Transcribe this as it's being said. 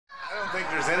think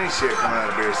there's any shit coming out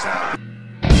of Beer Sound.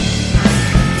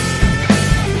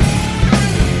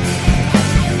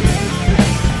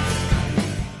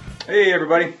 Hey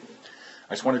everybody,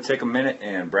 I just wanted to take a minute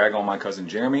and brag on my cousin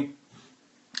Jeremy.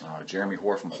 Jeremy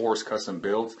Hoar from Hoar's Custom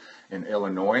Builds in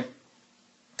Illinois.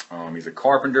 He's a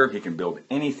carpenter. He can build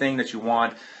anything that you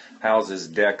want. Houses,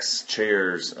 decks,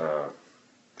 chairs,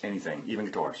 anything, even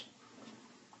guitars.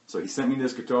 So he sent me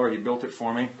this guitar. He built it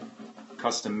for me.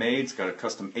 Custom made. It's got a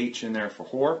custom H in there for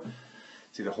Hoar.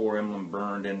 See the Hoar emblem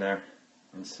burned in there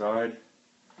inside.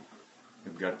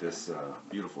 We've got this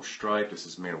beautiful stripe. This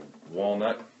is made of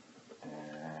walnut.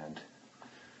 And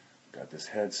got this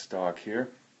headstock here.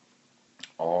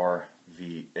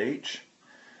 RVH,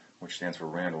 which stands for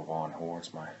Randall Von Hoar.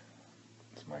 It's my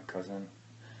cousin.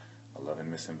 I love and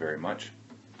miss him very much.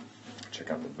 Check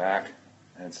out the back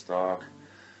headstock.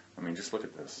 I mean, just look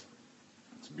at this.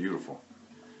 It's beautiful.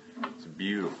 It's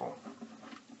beautiful.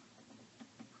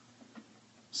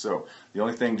 So the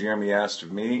only thing Jeremy asked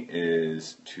of me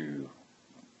is to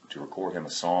record him a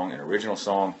song, an original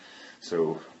song.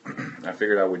 So I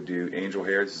figured I would do Angel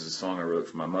Hair. This is a song I wrote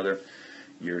for my mother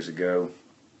years ago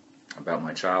about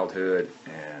my childhood,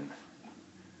 and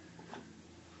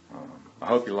I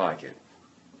hope you like it.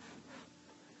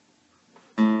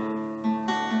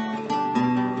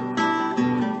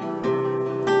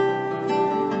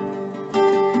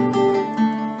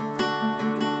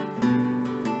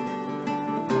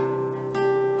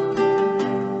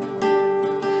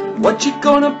 What you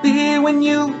gonna be when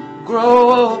you grow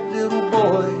up, little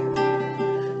boy,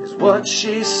 is what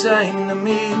she sang to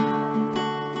me.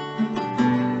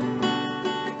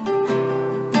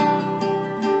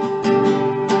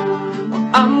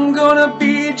 I'm gonna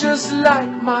be just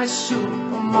like my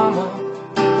super mama,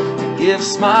 and give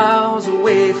smiles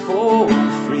away for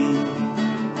free.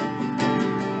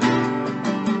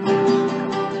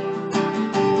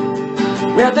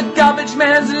 Where the garbage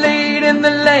man's laid and the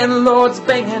landlord's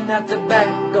banging at the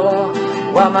back door,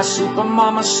 while my super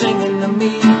mama's singing to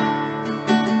me.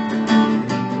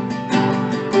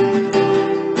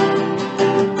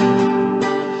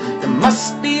 There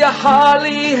must be a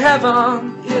holly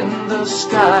heaven in the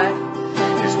sky,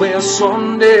 is where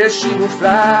someday she will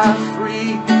fly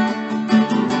free.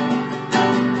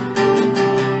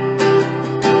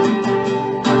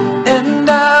 And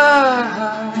I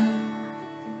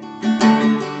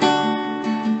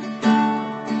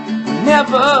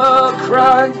never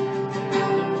cry.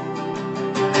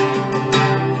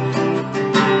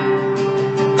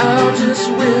 I'll just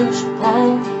wish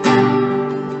upon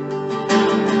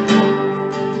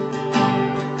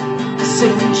this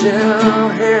angel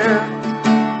hair.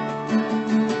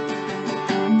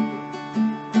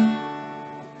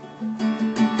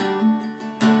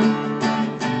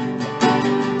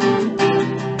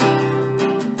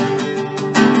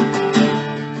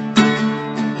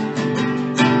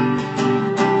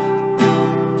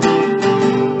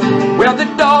 Where the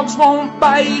dogs won't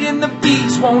bite and the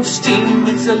bees won't sting.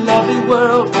 It's a lovely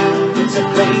world. It's a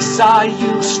place I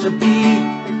used to be.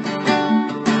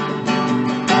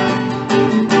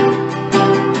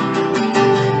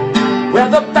 Where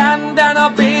the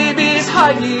bandana baby's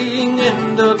hiding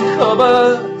in the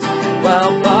cupboard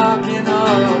while barking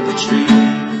up a tree.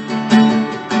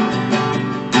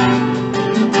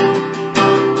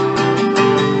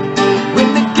 When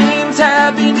the games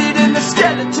have ended and the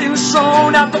skeleton's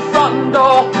thrown out the front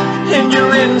door and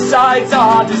your insides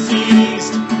are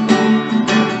diseased,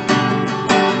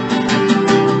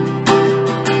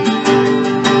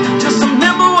 just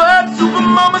remember what Super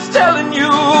Mama's telling you,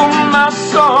 my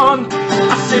son.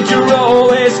 I said you're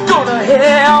always gonna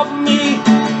help me.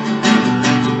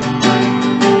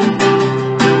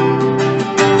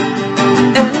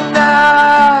 And I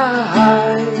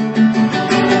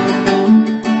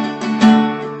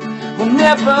will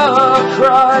never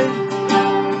cry.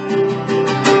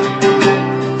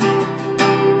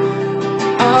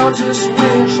 I'll just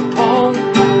wish upon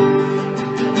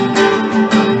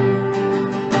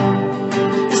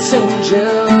this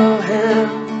angel hair.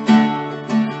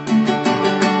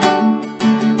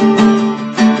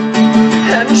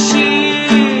 And she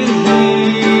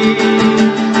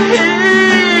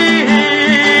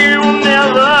will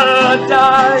never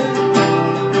die.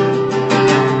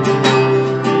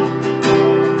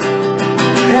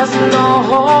 As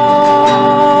long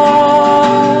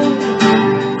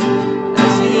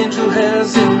as the angel has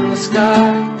in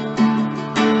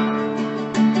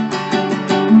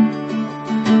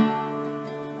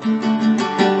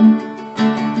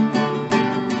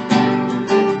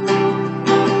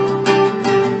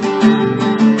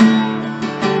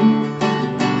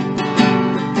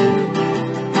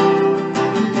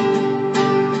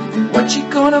what you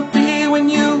gonna be when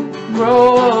you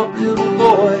grow up, little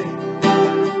boy,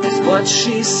 is what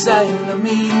she's saying to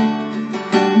me.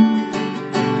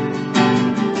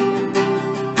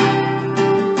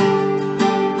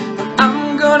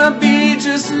 I'm gonna be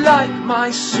just like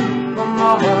my super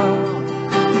mama,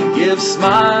 and give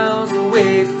smiles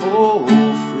away for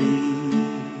free.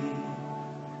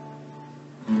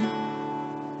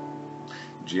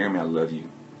 Jeremy, I love you.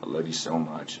 I love you so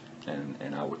much,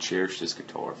 and I will cherish this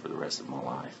guitar for the rest of my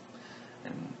life,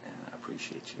 and I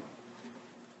appreciate you.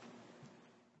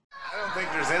 I don't think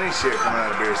there's any shit coming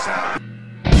out of Beer Sound.